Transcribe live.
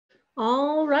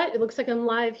All right, it looks like I'm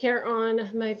live here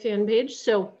on my fan page,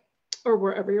 or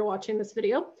wherever you're watching this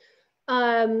video.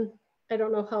 I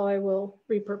don't know how I will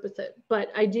repurpose it,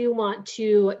 but I do want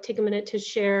to take a minute to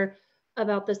share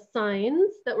about the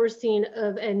signs that we're seeing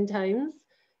of end times.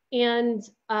 And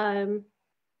I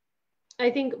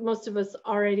think most of us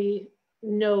already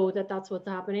know that that's what's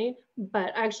happening,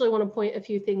 but I actually want to point a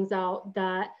few things out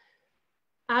that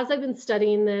as I've been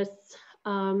studying this,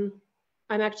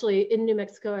 I'm actually in New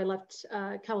Mexico. I left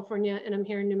California and I'm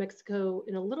here in New Mexico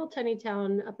in a little tiny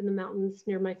town up in the mountains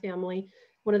near my family.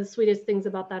 One of the sweetest things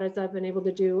about that is I've been able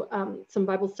to do some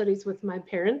Bible studies with my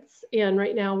parents. And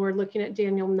right now we're looking at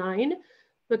Daniel 9.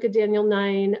 Book of Daniel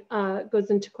 9 goes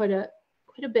into quite a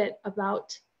bit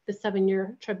about the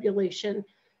 7-year tribulation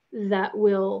that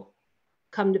will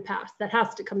come to pass, that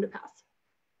has to come to pass.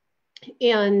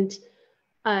 And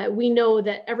we know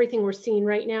that everything we're seeing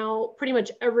right now, pretty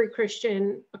much every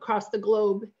Christian across the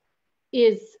globe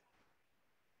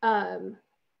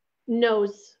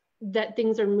knows that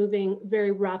things are moving very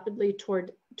rapidly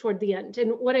toward the end.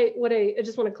 And what I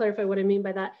just want to clarify what I mean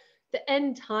by that. The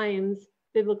end times,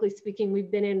 biblically speaking,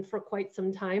 we've been in for quite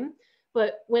some time.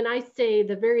 But when I say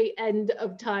the very end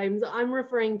of times, I'm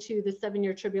referring to the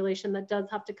 7-year tribulation that does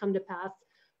have to come to pass.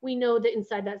 We know that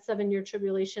inside that 7-year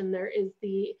tribulation, there is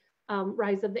the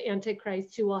rise of the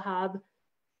Antichrist, who will have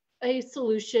a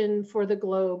solution for the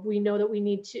globe. We know that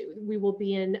we will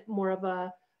be in more of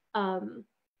a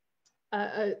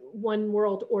one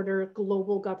world order,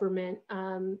 global government.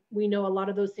 We know a lot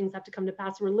of those things have to come to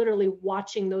pass. We're literally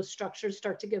watching those structures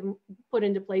start to get put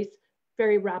into place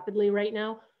very rapidly right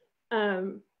now.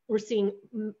 We're seeing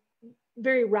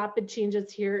very rapid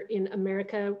changes here in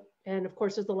America. And of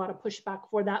course, there's a lot of pushback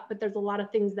for that, but there's a lot of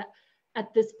things that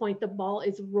at this point, the ball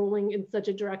is rolling in such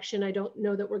a direction. I don't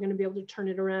know that we're going to be able to turn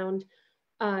it around.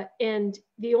 And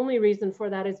the only reason for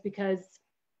that is because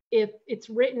if it's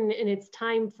written and it's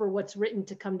time for what's written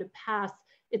to come to pass,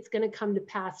 it's going to come to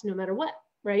pass no matter what,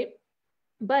 right?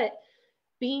 But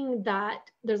being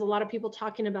that there's a lot of people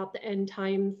talking about the end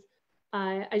times,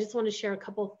 I just want to share a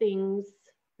couple of things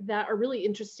that are really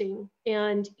interesting.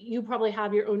 And you probably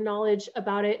have your own knowledge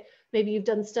about it. Maybe you've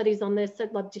done studies on this.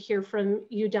 I'd love to hear from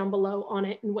you down below on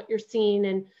it and what you're seeing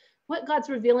and what God's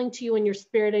revealing to you in your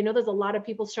spirit. I know there's a lot of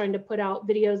people starting to put out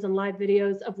videos and live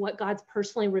videos of what God's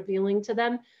personally revealing to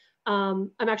them.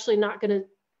 I'm actually not going to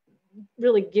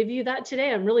really give you that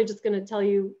today. I'm really just going to tell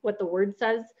you what the word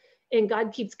says. And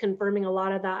God keeps confirming a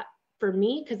lot of that for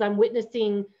me because I'm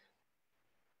witnessing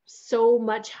so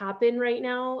much happen right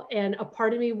now. And a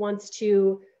part of me wants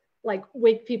to like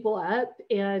wake people up.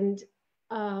 And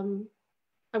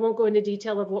I won't go into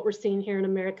detail of what we're seeing here in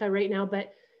America right now,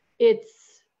 but it's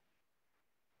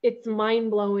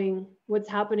mind-blowing what's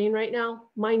happening right now,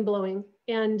 mind-blowing.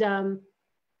 And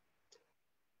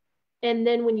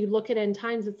then when you look at end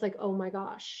times, it's like, oh my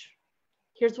gosh,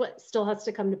 here's what still has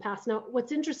to come to pass. Now,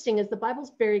 what's interesting is the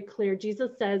Bible's very clear.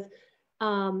 Jesus says,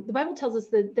 the Bible tells us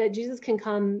that Jesus can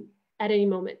come at any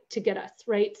moment to get us,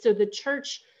 right? So the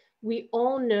church, we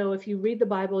all know, if you read the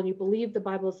Bible and you believe the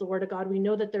Bible is the word of God, we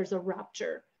know that there's a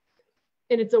rapture.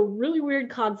 And it's a really weird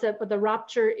concept, but the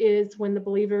rapture is when the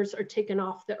believers are taken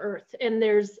off the earth. And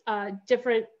there's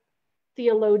different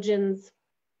theologians,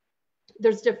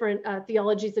 there's different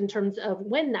theologies in terms of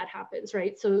when that happens,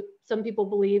 right? So some people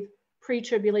believe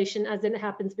pre-tribulation, as in it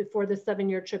happens before the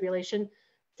 7-year tribulation.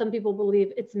 Some people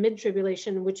believe it's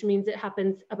mid-tribulation, which means it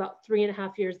happens about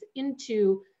 3.5 years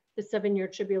into the 7-year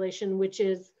tribulation, which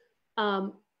is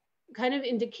kind of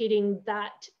indicating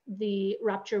that the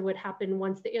rapture would happen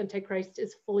once the Antichrist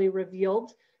is fully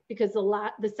revealed, because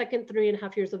the second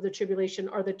 3.5 years of the tribulation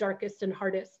are the darkest and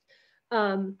hardest.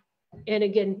 And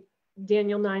again,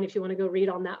 Daniel 9, if you want to go read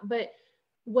on that. But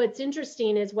what's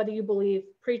interesting is whether you believe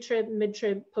pre-trib,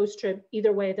 mid-trib, post-trib,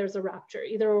 either way, there's a rapture.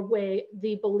 Either way,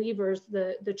 the believers,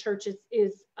 the church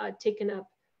is taken up.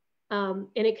 And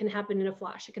it can happen in a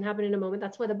flash. It can happen in a moment.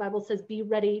 That's why the Bible says, be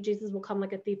ready. Jesus will come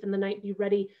like a thief in the night. Be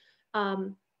ready.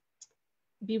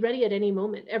 Be ready at any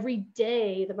moment. Every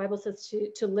day, the Bible says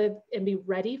to live and be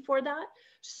ready for that.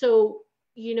 So,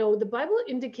 you know, the Bible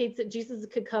indicates that Jesus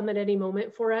could come at any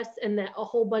moment for us, and that a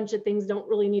whole bunch of things don't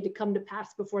really need to come to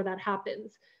pass before that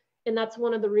happens. And that's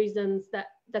one of the reasons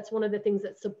that's one of the things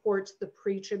that supports the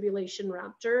pre-tribulation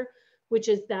rapture, which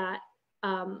is that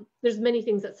there's many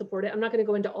things that support it. I'm not going to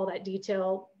go into all that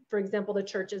detail. For example, the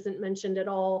church isn't mentioned at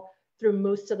all through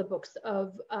most of the books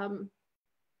of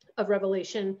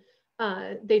Revelation.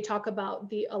 They talk about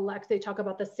the elect, they talk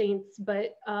about the saints,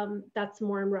 but that's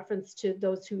more in reference to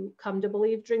those who come to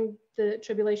believe during the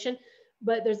tribulation.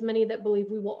 But there's many that believe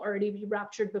we will already be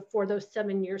raptured before those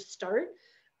 7 years start.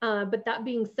 But that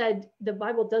being said, the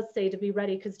Bible does say to be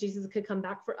ready because Jesus could come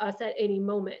back for us at any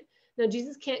moment. Now,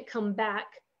 Jesus can't come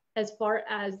back as far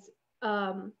as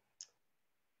the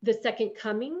second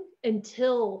coming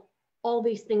until all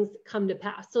these things come to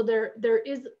pass. So there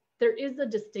is a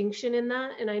distinction in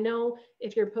that. And I know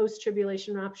if you're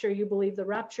post-tribulation rapture, you believe the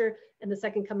rapture and the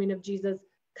second coming of Jesus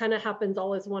kind of happens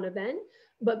all as one event.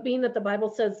 But being that the Bible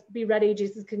says, be ready,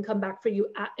 Jesus can come back for you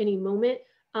at any moment.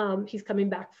 He's coming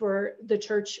back for the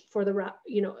church for the,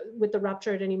 with the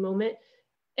rapture at any moment.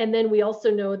 And then we also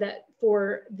know that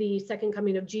for the second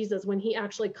coming of Jesus, when he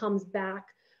actually comes back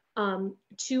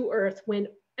to earth, when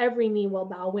every knee will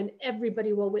bow, when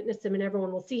everybody will witness him and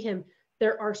everyone will see him,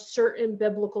 there are certain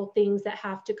biblical things that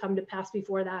have to come to pass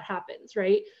before that happens,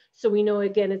 right? So we know,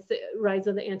 again, it's the rise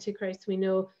of the Antichrist. We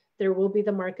know there will be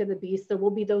the mark of the beast. There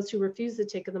will be those who refuse to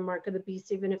take the mark of the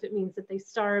beast, even if it means that they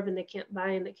starve and they can't buy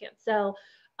and they can't sell,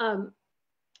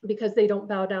 because they don't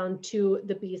bow down to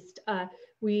the beast.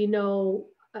 We know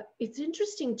it's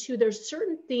interesting too, there's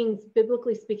certain things,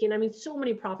 biblically speaking, I mean, so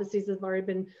many prophecies have already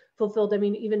been fulfilled. I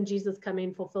mean, even Jesus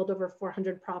coming fulfilled over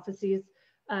 400 prophecies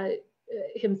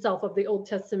himself of the Old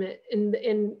Testament. And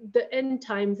the end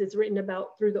times is written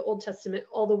about through the Old Testament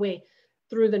all the way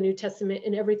through the New Testament,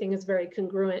 and everything is very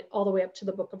congruent all the way up to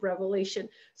the book of Revelation.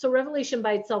 So Revelation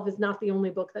by itself is not the only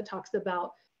book that talks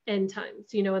about end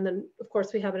times, and then of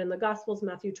course we have it in the Gospels,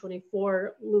 Matthew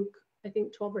 24, Luke, I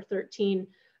think 12 or 13,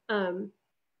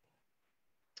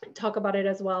 talk about it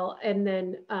as well. And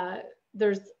then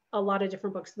there's a lot of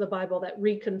different books of the Bible that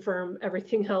reconfirm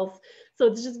everything else. So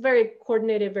it's just very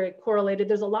coordinated, very correlated.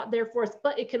 There's a lot there for us,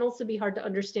 but it can also be hard to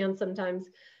understand sometimes.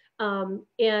 And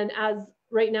as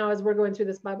right now, as we're going through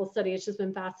this Bible study, it's just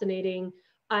been fascinating.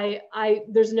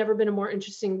 There's never been a more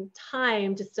interesting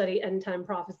time to study end time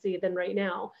prophecy than right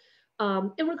now.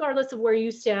 And regardless of where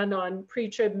you stand on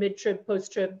pre-trib, mid-trib,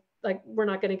 post-trib, like we're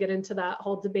not going to get into that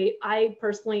whole debate. I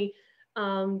personally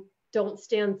don't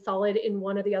stand solid in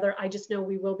one or the other. I just know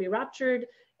we will be raptured,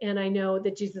 and I know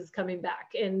that Jesus is coming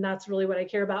back, and that's really what I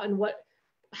care about. And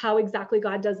how exactly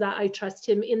God does that, I trust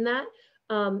him in that,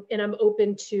 and I'm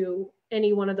open to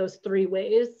any one of those three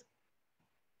ways.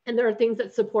 And there are things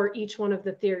that support each one of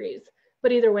the theories.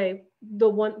 But either way,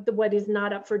 what is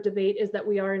not up for debate is that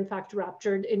we are in fact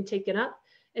raptured and taken up.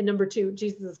 And number two,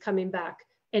 Jesus is coming back,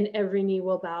 and every knee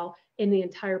will bow, and the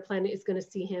entire planet is going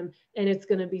to see him, and it's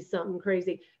going to be something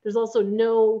crazy. There's also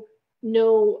no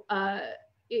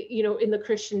in the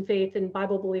Christian faith and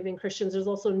Bible believing Christians, there's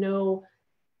also no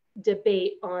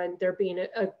debate on there being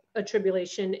a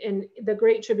tribulation. And the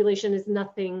Great Tribulation is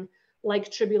nothing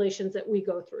like tribulations that we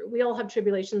go through. We all have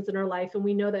tribulations in our life, and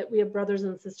we know that we have brothers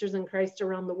and sisters in Christ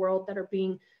around the world that are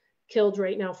being killed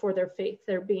right now for their faith.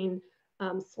 They're being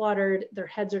slaughtered, their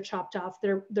heads are chopped off,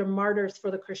 they're martyrs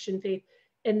for the Christian faith.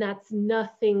 And that's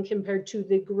nothing compared to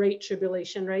the Great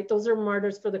Tribulation, right? Those are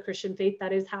martyrs for the Christian faith.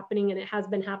 That is happening, and it has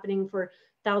been happening for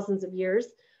thousands of years.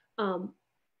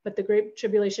 But the Great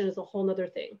Tribulation is a whole nother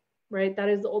thing, right? That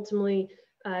is ultimately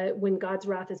when God's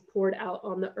wrath is poured out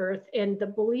on the earth, and the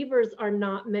believers are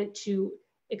not meant to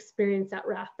experience that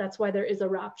wrath. That's why there is a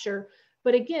rapture.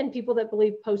 But again, people that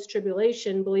believe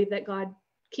post-tribulation believe that God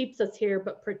keeps us here,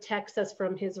 but protects us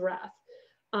from his wrath.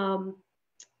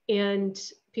 And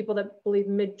people that believe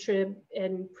mid-trib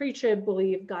and pre-trib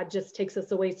believe God just takes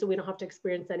us away so we don't have to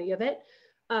experience any of it.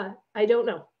 I don't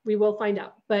know. We will find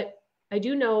out. But I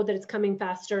do know that it's coming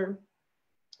faster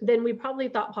than we probably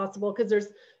thought possible, because there's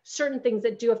certain things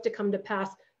that do have to come to pass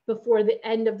before the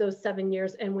end of those 7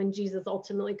 years and when Jesus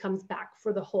ultimately comes back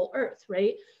for the whole earth,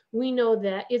 right? We know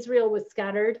that Israel was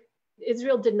scattered.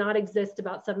 Israel did not exist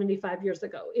about 75 years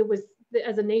ago. It was,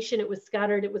 as a nation, it was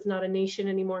scattered. It was not a nation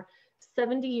anymore.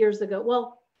 70 years ago,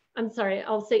 well, I'm sorry,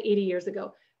 I'll say 80 years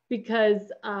ago,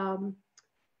 because I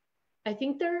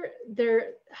think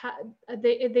they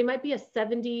might be a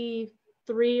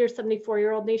 73 or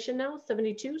 74-year-old nation now,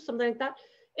 72, something like that.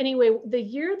 Anyway, the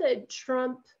year that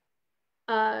Trump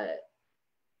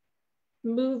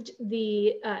moved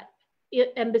the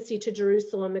embassy to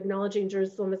Jerusalem, acknowledging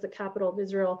Jerusalem as the capital of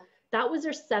Israel, that was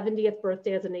their 70th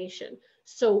birthday as a nation.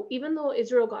 So even though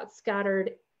Israel got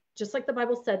scattered, just like the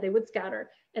Bible said, they would scatter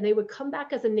and they would come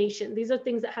back as a nation. These are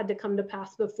things that had to come to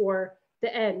pass before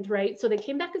the end, right? So they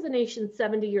came back as a nation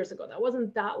 70 years ago. That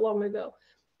wasn't that long ago.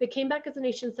 They came back as a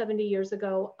nation 70 years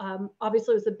ago.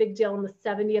 Obviously, it was a big deal on the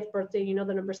 70th birthday. You know,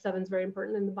 the number 7 is very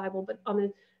important in the Bible, but on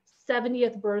the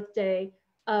 70th birthday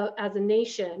as a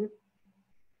nation,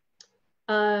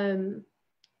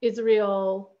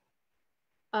 Israel,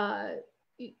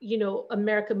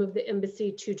 America moved the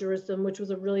embassy to Jerusalem, which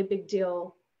was a really big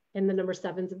deal. And the number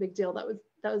 7 is a big deal.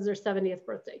 That was their 70th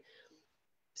birthday.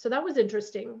 So that was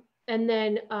interesting. And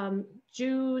then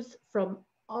Jews from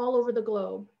all over the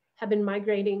globe have been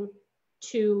migrating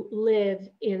to live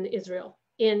in Israel.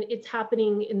 And it's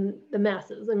happening in the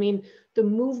masses. I mean, the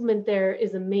movement there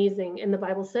is amazing. And the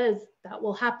Bible says that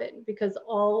will happen because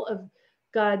all of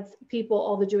God's people,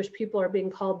 all the Jewish people are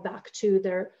being called back to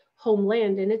their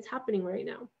homeland. And it's happening right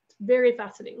now. It's very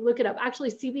fascinating. Look it up.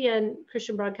 Actually, CBN,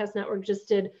 Christian Broadcast Network, just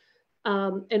did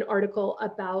an article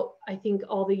about, I think,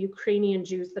 all the Ukrainian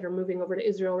Jews that are moving over to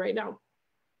Israel right now.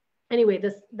 Anyway,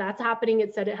 that's happening.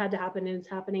 It said it had to happen, and it's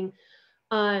happening.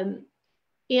 And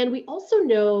we also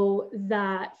know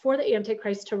that for the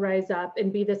Antichrist to rise up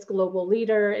and be this global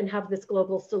leader and have this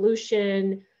global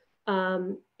solution,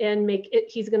 and make it,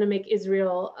 he's going to make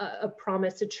Israel a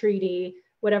promise, a treaty,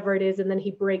 whatever it is, and then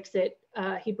he breaks it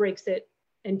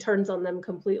and turns on them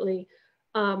completely.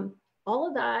 All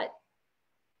of that,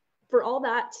 for all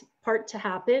that part to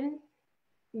happen,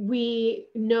 we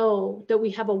know that we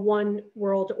have a one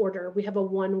world order. We have a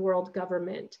one world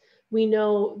government. We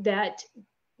know that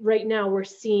right now we're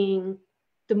seeing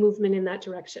the movement in that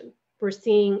direction. We're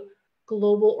seeing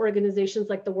global organizations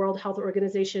like the World Health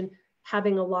Organization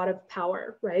having a lot of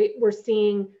power, right? We're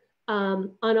seeing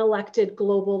unelected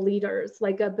global leaders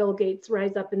like Bill Gates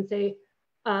rise up and say,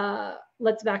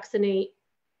 let's vaccinate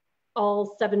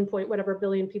all 7 point whatever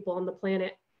billion people on the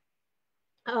planet.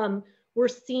 We're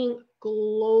seeing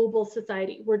global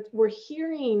society. We're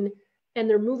hearing, and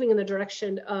they're moving in the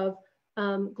direction of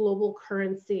global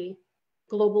currency,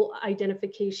 global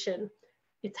identification.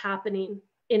 It's happening,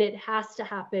 and it has to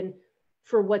happen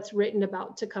for what's written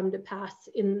about to come to pass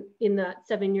in that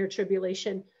 7-year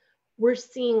tribulation. We're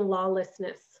seeing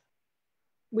lawlessness.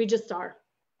 We just are.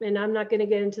 And I'm not going to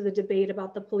get into the debate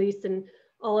about the police and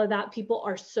all of that. People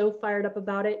are so fired up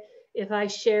about it. If I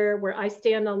share where I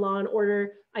stand on law and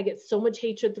order, I get so much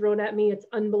hatred thrown at me. It's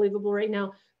unbelievable right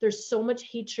now. There's so much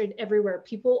hatred everywhere.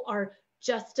 People are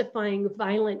justifying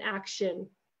violent action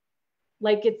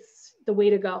like it's the way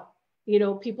to go. You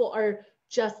know, people are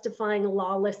justifying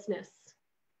lawlessness.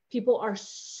 People are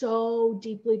so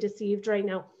deeply deceived right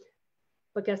now.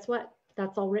 But guess what?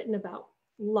 That's all written about.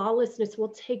 Lawlessness will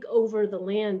take over the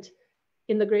land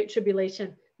in the Great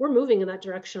Tribulation. We're moving in that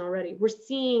direction already. We're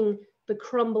seeing the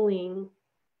crumbling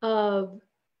of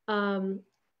order,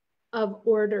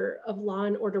 of law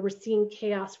and order. We're seeing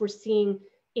chaos. We're seeing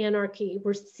anarchy.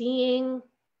 We're seeing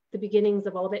the beginnings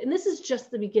of all of it. And this is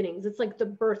just the beginnings. It's like the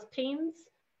birth pains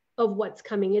of what's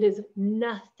coming. It is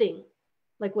nothing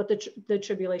like what the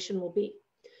tribulation will be.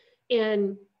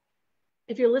 And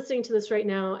if you're listening to this right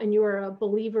now and you are a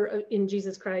believer in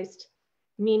Jesus Christ,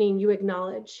 meaning you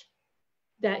acknowledge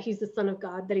that he's the Son of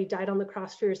God, that he died on the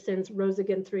cross for your sins, rose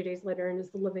again 3 days later, and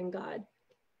is the living God.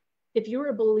 If you're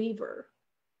a believer,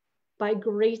 by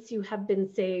grace you have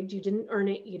been saved. You didn't earn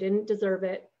it. You didn't deserve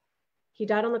it. He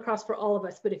died on the cross for all of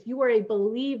us. But if you are a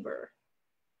believer,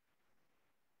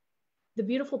 the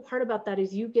beautiful part about that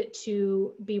is you get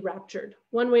to be raptured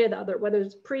one way or the other, whether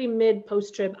it's pre, mid,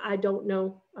 post-trib, I don't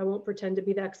know. I won't pretend to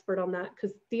be the expert on that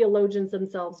because theologians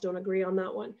themselves don't agree on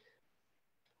that one.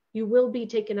 You will be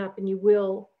taken up and you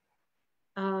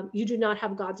do not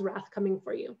have God's wrath coming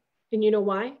for you. And you know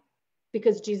why?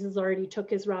 Because Jesus already took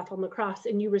his wrath on the cross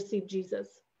and you received Jesus.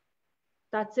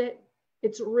 That's it.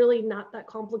 It's really not that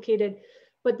complicated.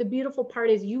 But the beautiful part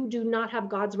is you do not have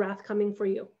God's wrath coming for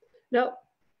you. No,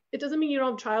 it doesn't mean you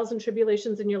don't have trials and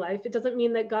tribulations in your life. It doesn't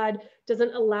mean that God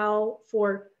doesn't allow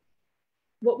for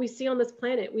what we see on this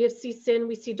planet. We see sin,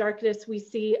 we see darkness, we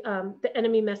see the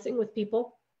enemy messing with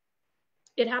people.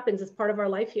 It happens as part of our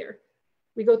life here.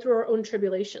 We go through our own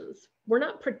tribulations. We're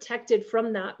not protected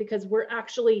from that because we're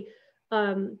actually,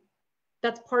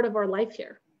 that's part of our life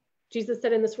here. Jesus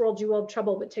said, in this world, you will have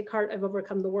trouble, but take heart, I've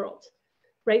overcome the world,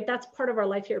 right? That's part of our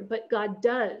life here. But God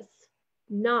does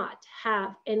not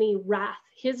have any wrath.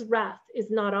 His wrath is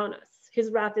not on us.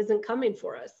 His wrath isn't coming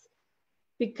for us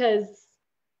because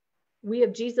we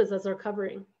have Jesus as our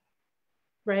covering,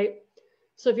 right?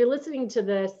 So if you're listening to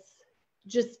this,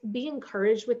 just be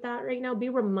encouraged with that right now. Be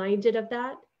reminded of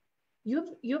that.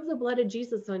 You have the blood of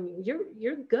Jesus on you.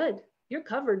 You're good. You're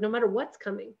covered no matter what's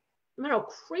coming, no matter how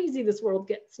crazy this world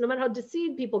gets, no matter how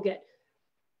deceived people get.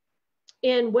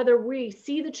 And whether we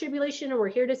see the tribulation or we're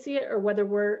here to see it, or whether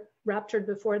we're raptured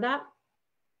before that,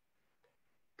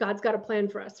 God's got a plan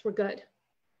for us. We're good.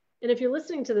 And if you're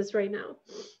listening to this right now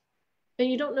and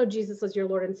you don't know Jesus as your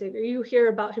Lord and Savior, you hear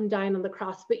about him dying on the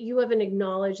cross, but you haven't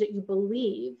acknowledged that you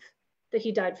believe that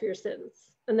he died for your sins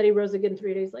and that he rose again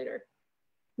 3 days later.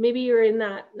 Maybe you're in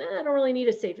that, I don't really need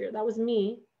a savior. That was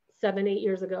me 7, 8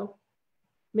 years ago.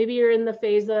 Maybe you're in the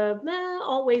phase of,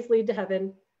 all ways lead to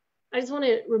heaven. I just want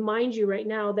to remind you right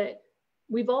now that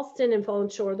we've all sinned and fallen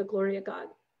short of the glory of God.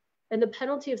 And the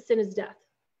penalty of sin is death.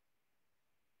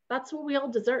 That's what we all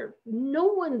deserve. No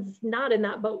one's not in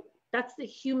that boat. That's the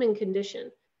human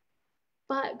condition.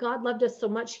 But God loved us so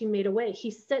much, he made a way.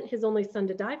 He sent his only son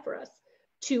to die for us,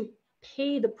 to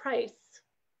pay the price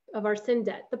of our sin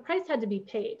debt. The price had to be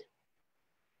paid.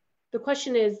 The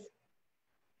question is,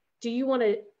 do you want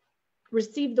to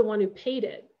receive the one who paid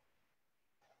it?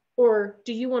 Or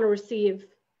do you want to receive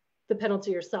the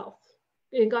penalty yourself?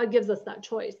 And God gives us that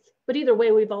choice. But either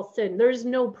way, we've all sinned. There's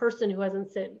no person who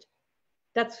hasn't sinned.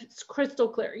 That's crystal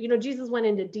clear. You know, Jesus went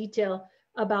into detail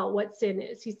about what sin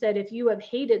is. He said, if you have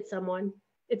hated someone,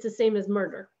 it's the same as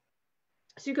murder.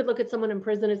 So you could look at someone in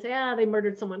prison and say, they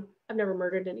murdered someone. I've never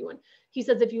murdered anyone. He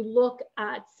says, if you look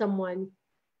at someone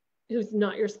who's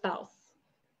not your spouse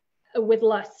with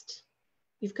lust,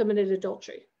 you've committed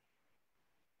adultery.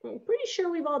 I'm pretty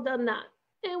sure we've all done that.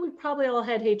 And we've probably all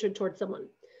had hatred towards someone.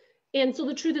 And so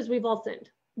the truth is we've all sinned.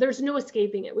 There's no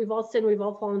escaping it. We've all sinned. We've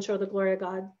all fallen short of the glory of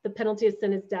God. The penalty of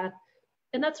sin is death.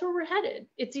 And that's where we're headed.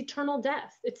 It's eternal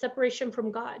death. It's separation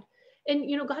from God. And,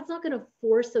 you know, God's not going to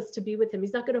force us to be with him.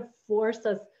 He's not going to force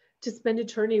us to spend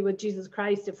eternity with Jesus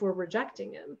Christ if we're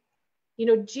rejecting him. You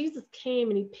know, Jesus came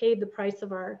and he paid the price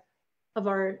of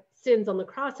our sins on the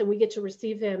cross, and we get to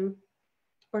receive him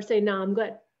or say, no, I'm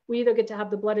good. We either get to have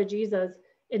the blood of Jesus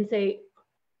and say,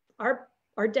 our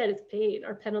debt is paid.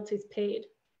 Our penalty is paid.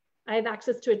 I have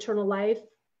access to eternal life.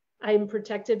 I'm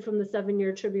protected from the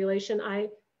 7-year tribulation.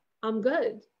 I'm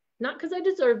good. Not because I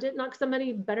deserved it, not because I'm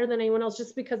any better than anyone else,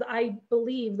 just because I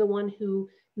believe the one who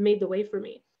made the way for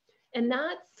me. And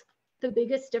that's the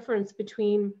biggest difference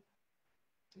between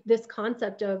this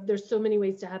concept of there's so many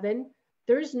ways to heaven.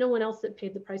 There is no one else that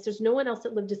paid the price. There's no one else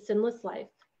that lived a sinless life,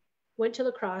 went to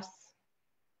the cross,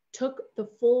 took the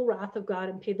full wrath of God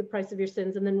and paid the price of your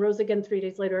sins, and then rose again 3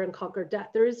 days later and conquered death.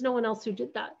 There is no one else who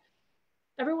did that.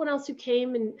 Everyone else who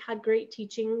came and had great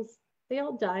teachings, they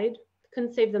all died.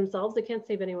 Couldn't save themselves. They can't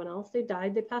save anyone else. They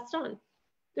died. They passed on.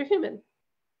 They're human.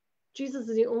 Jesus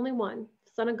is the only one,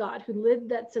 Son of God, who lived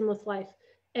that sinless life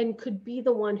and could be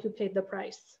the one who paid the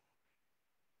price.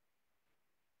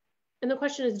 And the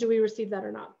question is, do we receive that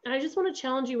or not? And I just want to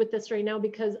challenge you with this right now,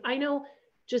 because I know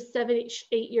just 7,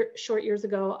 8 short years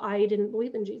ago, I didn't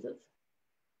believe in Jesus.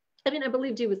 I mean, I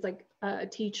believed he was like a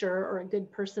teacher or a good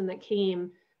person that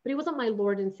came, but he wasn't my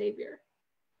Lord and Savior.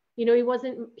 You know, he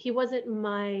wasn't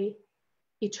my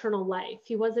eternal life.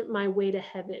 He wasn't my way to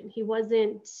heaven.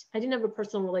 I didn't have a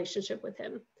personal relationship with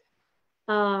him.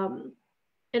 And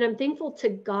I'm thankful to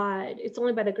God. It's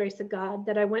only by the grace of God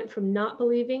that I went from not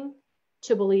believing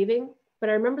to believing. But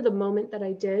I remember the moment that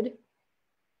I did.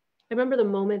 I remember the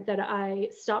moment that I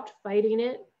stopped fighting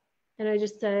it. And I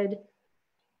just said,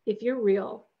 if you're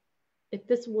real, if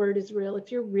this word is real,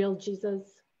 if you're real, Jesus,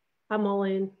 I'm all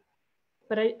in.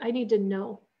 But I need to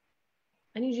know.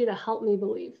 I need you to help me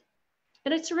believe.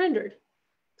 And I surrendered.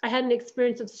 I had an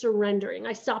experience of surrendering.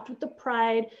 I stopped with the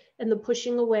pride and the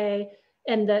pushing away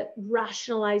and the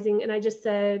rationalizing. And I just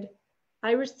said,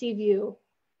 I receive you.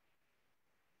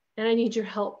 And I need your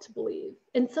help to believe.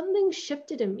 And something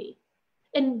shifted in me.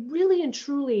 And really and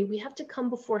truly, we have to come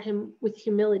before him with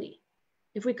humility.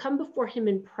 If we come before him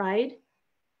in pride,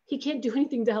 he can't do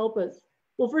anything to help us.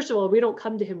 Well, first of all, we don't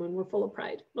come to him when we're full of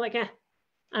pride. We're like, I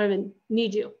don't even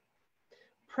need you.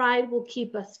 Pride will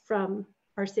keep us from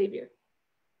our Savior.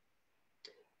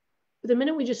 But the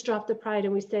minute we just drop the pride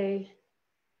and we say,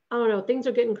 I don't know, things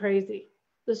are getting crazy.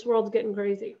 This world's getting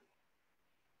crazy.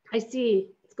 I see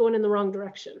it's going in the wrong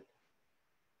direction.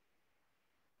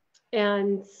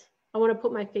 And I want to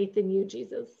put my faith in you,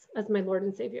 Jesus, as my Lord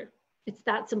and Savior. It's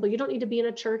that simple. You don't need to be in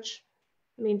a church.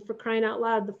 I mean, for crying out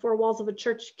loud, the 4 walls of a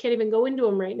church, you can't even go into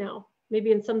them right now.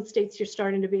 Maybe in some states you're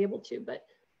starting to be able to, but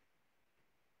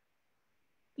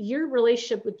your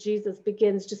relationship with Jesus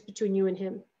begins just between you and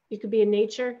him. You could be in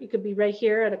nature. You could be right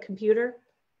here at a computer.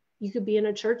 You could be in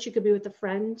a church. You could be with a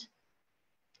friend.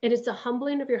 And it's a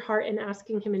humbling of your heart and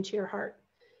asking him into your heart.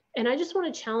 And I just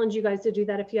want to challenge you guys to do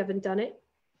that if you haven't done it.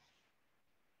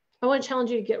 I want to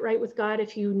challenge you to get right with God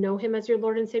if you know him as your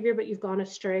Lord and Savior, but you've gone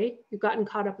astray. You've gotten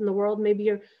caught up in the world.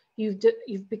 Maybe you've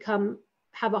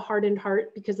have a hardened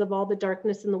heart because of all the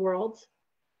darkness in the world.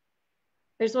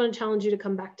 I just want to challenge you to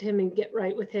come back to him and get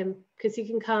right with him, because he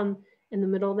can come in the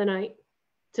middle of the night,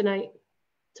 tonight,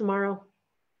 tomorrow.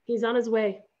 He's on his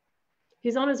way.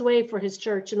 He's on his way for his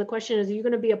church. And the question is, are you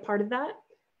going to be a part of that?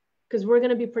 Because we're going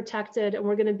to be protected and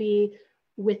we're going to be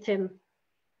with him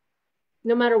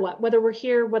no matter what, whether we're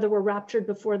here, whether we're raptured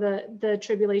before the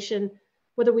tribulation,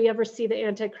 whether we ever see the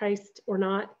Antichrist or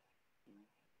not,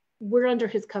 we're under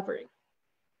his covering.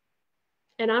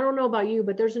 And I don't know about you,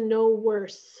 but there's no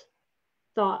worse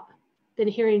thought than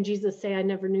hearing Jesus say, I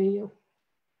never knew you.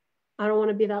 I don't want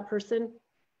to be that person.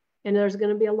 And there's going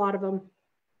to be a lot of them.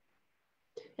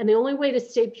 And the only way to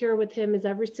stay pure with him is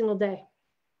every single day.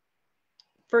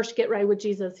 First, get right with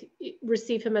Jesus.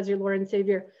 Receive him as your Lord and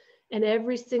Savior. And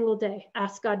every single day,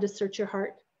 ask God to search your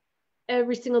heart.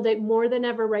 Every single day, more than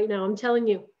ever right now. I'm telling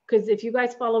you, because if you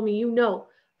guys follow me, you know,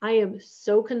 I am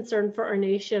so concerned for our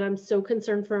nation. I'm so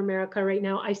concerned for America right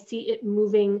now. I see it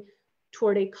moving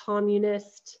toward a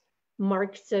communist,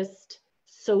 Marxist,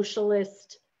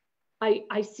 socialist.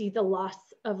 I see the loss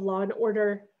of law and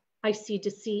order. I see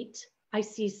deceit. I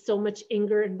see so much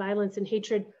anger and violence and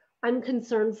hatred. I'm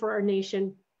concerned for our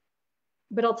nation.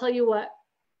 But I'll tell you what,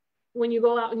 when you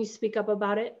go out and you speak up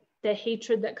about it, the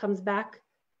hatred that comes back,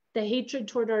 the hatred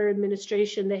toward our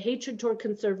administration, the hatred toward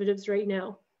conservatives right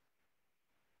now,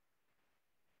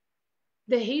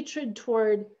 the hatred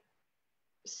toward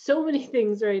so many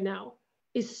things right now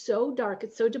is so dark.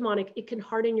 It's so demonic. It can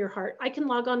harden your heart. I can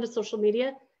log on to social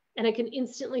media and I can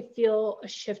instantly feel a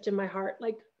shift in my heart.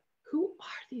 Like, who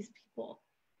are these people?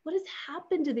 What has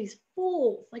happened to these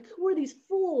fools? Like, who are these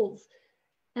fools?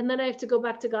 And then I have to go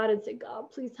back to God and say,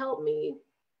 God, please help me.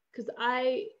 Because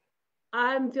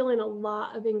I'm feeling a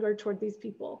lot of anger toward these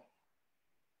people.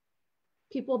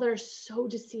 People that are so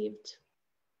deceived.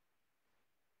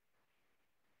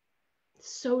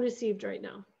 So deceived right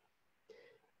now.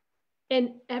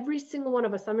 And every single one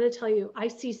of us, I'm going to tell you, I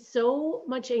see so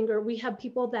much anger. We have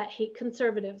people that hate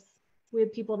conservatives. We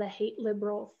have people that hate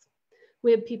liberals.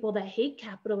 We have people that hate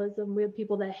capitalism. We have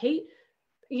people that hate,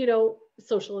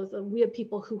 socialism. We have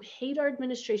people who hate our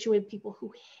administration. We have people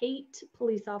who hate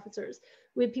police officers.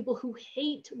 We have people who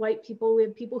hate white people. We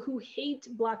have people who hate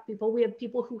Black people. We have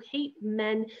people who hate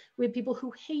men. We have people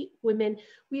who hate women.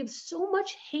 We have so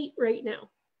much hate right now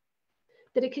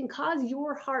that it can cause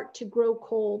your heart to grow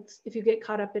cold if you get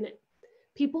caught up in it.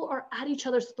 People are at each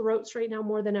other's throats right now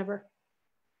more than ever.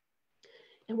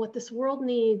 And what this world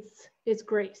needs is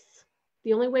grace.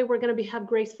 The only way we're going to have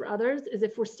grace for others is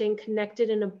if we're staying connected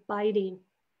and abiding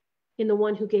in the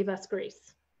one who gave us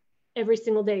grace every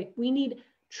single day. We need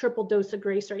triple dose of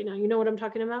grace right now. You know what I'm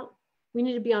talking about? We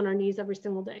need to be on our knees every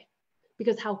single day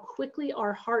because how quickly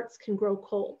our hearts can grow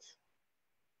cold.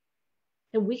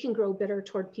 And we can grow bitter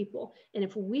toward people. And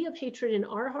if we have hatred in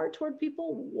our heart toward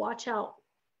people, watch out,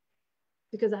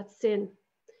 because that's sin.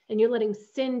 And you're letting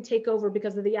sin take over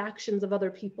because of the actions of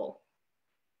other people.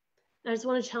 And I just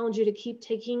want to challenge you to keep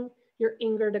taking your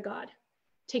anger to God.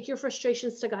 Take your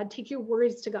frustrations to God. Take your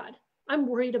worries to God. I'm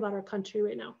worried about our country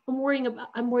right now. I'm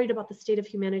worried about the state of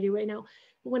humanity right now.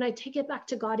 But when I take it back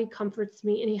to God, he comforts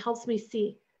me and he helps me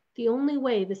see the only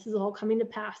way this is all coming to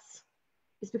pass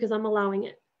is because I'm allowing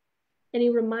it. And he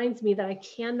reminds me that I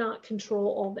cannot control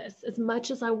all this. As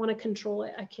much as I want to control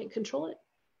it, I can't control it.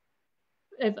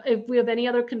 If we have any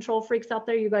other control freaks out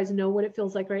there, you guys know what it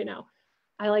feels like right now.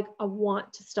 I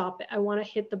want to stop it. I want to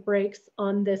hit the brakes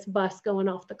on this bus going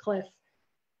off the cliff.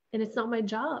 And it's not my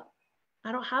job.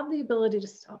 I don't have the ability to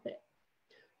stop it.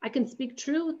 I can speak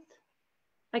truth.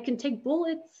 I can take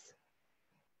bullets.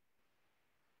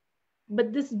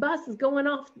 But this bus is going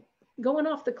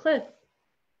off the cliff.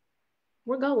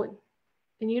 We're going.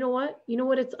 And you know what? You know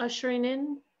what it's ushering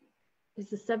in? Is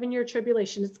the 7-year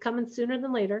tribulation. It's coming sooner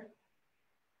than later.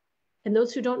 And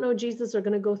those who don't know Jesus are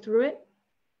going to go through it.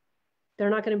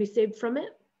 They're not going to be saved from it.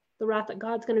 The wrath of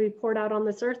God's going to be poured out on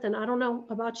this earth. And I don't know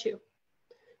about you.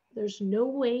 There's no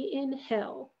way in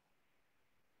hell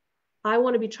I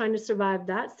want to be trying to survive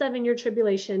that 7-year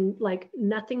tribulation like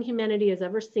nothing humanity has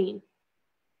ever seen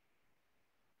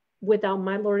without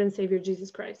my Lord and Savior, Jesus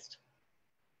Christ.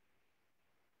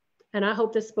 And I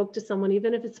hope this spoke to someone,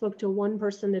 even if it spoke to one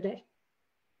person today.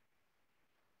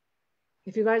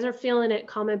 If you guys are feeling it,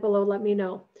 comment below, let me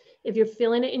know. If you're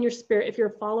feeling it in your spirit, if you're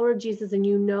a follower of Jesus and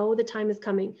you know the time is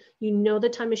coming, you know the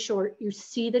time is short, you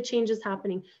see the changes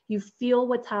happening, you feel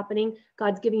what's happening,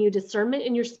 God's giving you discernment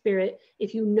in your spirit.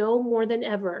 If you know more than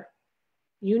ever,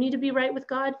 you need to be right with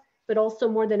God, but also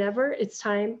more than ever, it's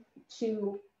time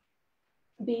to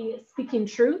be speaking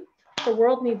truth. The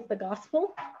world needs the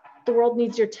gospel. The world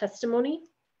needs your testimony.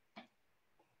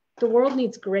 The world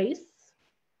needs grace.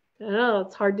 I know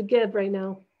it's hard to give right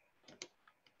now.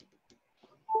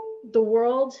 The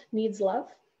world needs love.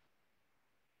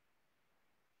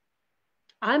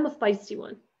 I'm a feisty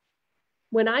one.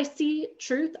 When I see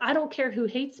truth, I don't care who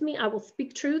hates me. I will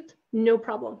speak truth, no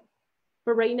problem.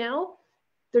 But right now,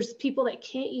 there's people that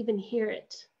can't even hear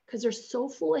it because they're so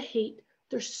full of hate.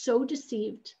 They're so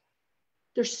deceived.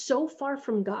 They're so far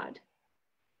from God.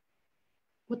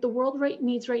 What the world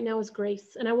needs right now is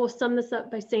grace. And I will sum this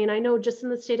up by saying, I know just in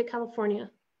the state of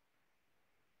California,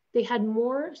 they had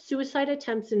more suicide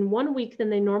attempts in 1 week than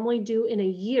they normally do in a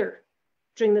year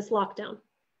during this lockdown.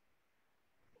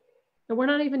 And we're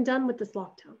not even done with this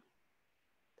lockdown.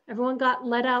 Everyone got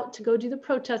let out to go do the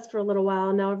protest for a little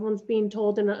while. Now everyone's being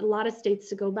told in a lot of states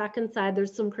to go back inside.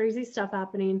 There's some crazy stuff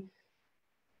happening.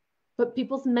 But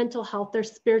people's mental health, their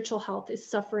spiritual health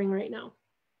is suffering right now.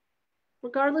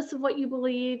 Regardless of what you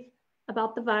believe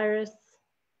about the virus,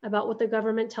 about what the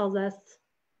government tells us,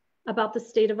 about the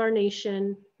state of our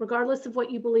nation, regardless of what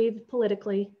you believe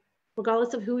politically,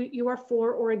 regardless of who you are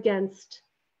for or against,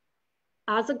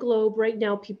 as a globe right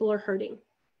now, people are hurting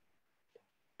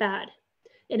bad.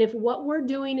 And if what we're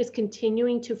doing is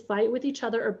continuing to fight with each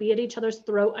other or be at each other's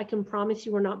throat, I can promise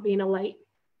you we're not being a light.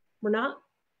 We're not.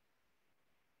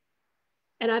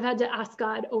 And I've had to ask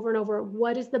God over and over,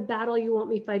 what is the battle you want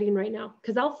me fighting right now?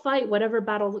 Because I'll fight whatever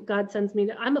battle God sends me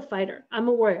to. I'm a fighter. I'm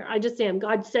a warrior. I just am.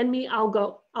 God, send me, I'll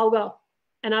go. I'll go.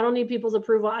 And I don't need people's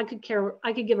approval. I could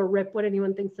give a rip what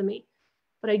anyone thinks of me.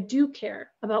 But I do care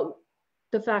about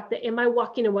the fact that, am I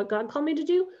walking in what God called me to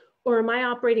do? Or am I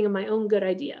operating in my own good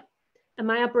idea? Am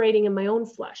I operating in my own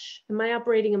flesh? Am I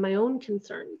operating in my own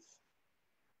concerns?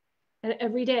 And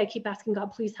every day I keep asking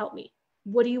God, please help me.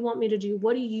 What do you want me to do?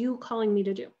 What are you calling me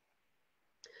to do?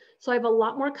 So I have a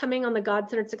lot more coming on the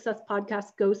God-Centered Success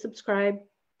podcast. Go subscribe.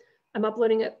 I'm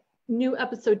uploading a new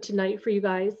episode tonight for you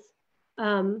guys.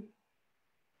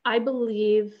 I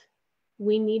believe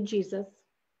we need Jesus.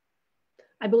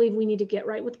 I believe we need to get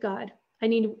right with God.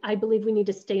 I believe we need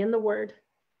to stay in the Word.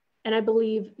 And I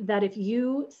believe that if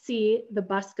you see the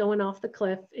bus going off the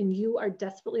cliff and you are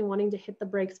desperately wanting to hit the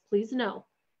brakes, please know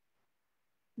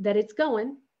that it's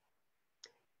going.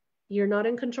 You're not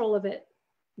in control of it.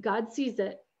 God sees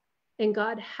it. And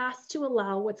God has to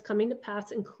allow what's coming to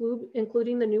pass,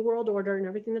 including the New World Order and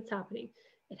everything that's happening.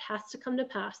 It has to come to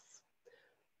pass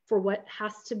for what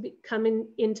has to be coming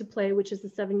into play, which is the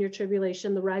 7-year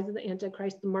tribulation, the rise of the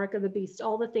Antichrist, the mark of the beast.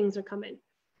 All the things are coming.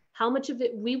 How much of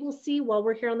it we will see while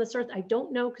we're here on this earth, I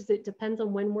don't know, because it depends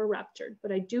on when we're raptured.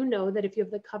 But I do know that if you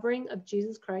have the covering of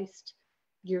Jesus Christ,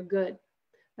 you're good.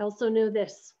 I also know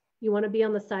this. You want to be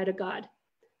on the side of God,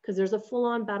 because there's a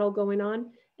full-on battle going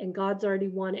on, and God's already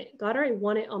won it. God already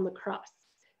won it on the cross.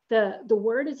 The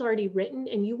word is already written,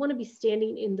 and you want to be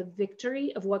standing in the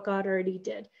victory of what God already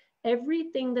did.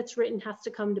 Everything that's written has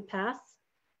to come to pass,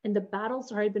 and the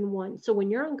battle's already been won. So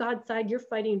when you're on God's side, you're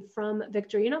fighting from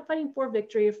victory. You're not fighting for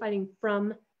victory, you're fighting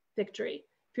from victory.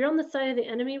 If you're on the side of the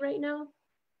enemy right now,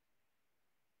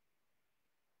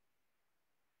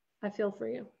 I feel for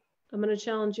you. I'm going to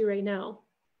challenge you right now.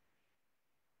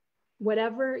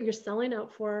 Whatever you're selling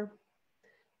out for,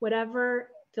 whatever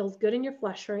feels good in your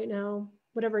flesh right now,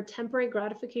 whatever temporary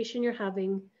gratification you're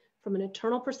having, from an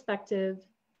eternal perspective,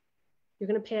 you're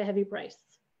going to pay a heavy price.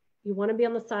 You want to be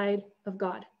on the side of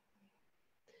God.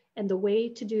 And the way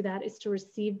to do that is to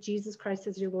receive Jesus Christ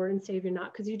as your Lord and Savior,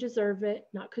 not because you deserve it,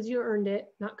 not because you earned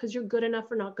it, not because you're good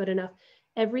enough or not good enough.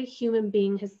 Every human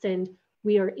being has sinned.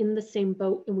 We are in the same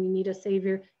boat and we need a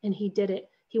Savior, and He did it.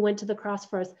 He went to the cross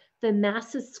for us. The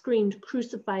masses screamed,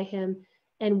 crucify Him,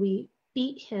 and we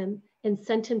beat Him and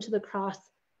sent Him to the cross.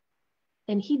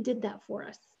 And He did that for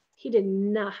us. He did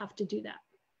not have to do that.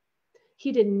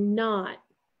 He did not.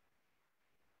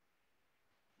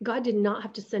 God did not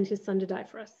have to send His Son to die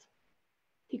for us.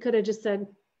 He could have just said,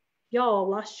 y'all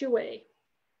lost your way.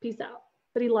 Peace out.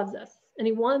 But He loves us and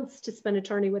He wants to spend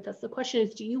eternity with us. The question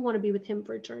is, do you want to be with Him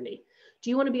for eternity? Do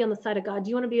you want to be on the side of God? Do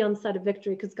you want to be on the side of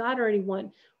victory? Because God already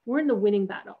won. We're in the winning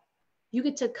battle. You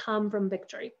get to come from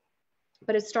victory.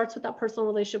 But it starts with that personal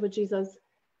relationship with Jesus.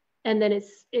 And then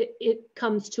it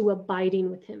comes to abiding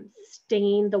with Him,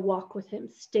 staying the walk with Him,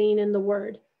 staying in the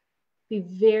Word. Be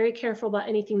very careful about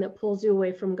anything that pulls you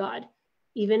away from God,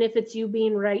 even if it's you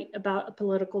being right about a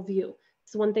political view.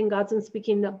 It's one thing God's been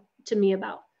speaking to me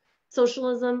about.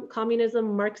 Socialism,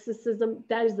 communism, Marxism,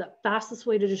 that is the fastest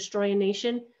way to destroy a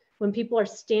nation. When people are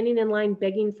standing in line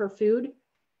begging for food,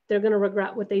 they're going to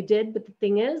regret what they did. But the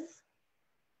thing is,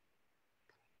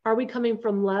 are we coming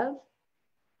from love?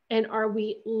 And are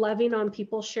we loving on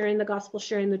people, sharing the gospel,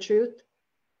 sharing the truth?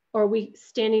 Or are we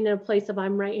standing in a place of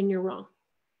I'm right and you're wrong?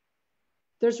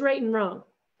 There's right and wrong.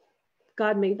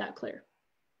 God made that clear.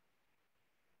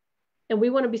 And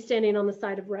we want to be standing on the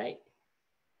side of right.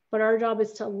 But our job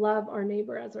is to love our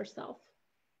neighbor as ourselves.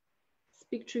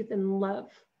 Speak truth in love.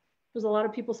 There's a lot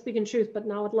of people speaking truth, but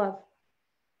not with love,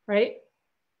 right?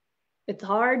 It's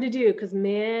hard to do because,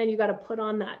 man, you got to put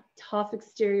on that tough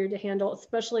exterior to handle,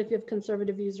 especially if you have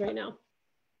conservative views right now.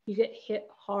 You get hit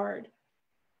hard.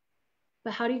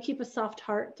 But how do you keep a soft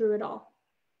heart through it all?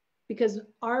 Because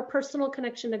our personal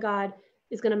connection to God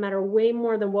is going to matter way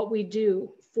more than what we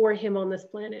do for him on this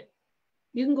planet.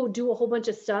 You can go do a whole bunch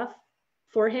of stuff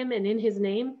for him and in his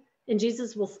name, and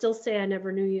Jesus will still say, I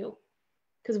never knew you,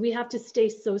 because we have to stay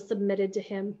so submitted to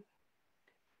him.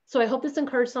 So I hope this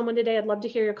encouraged someone today. I'd love to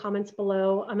hear your comments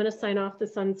below. I'm going to sign off. The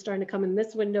sun's starting to come in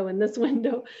this window and this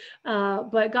window.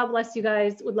 But God bless you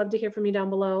guys. Would love to hear from you down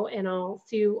below, and I'll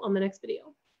see you on the next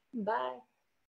video. Bye.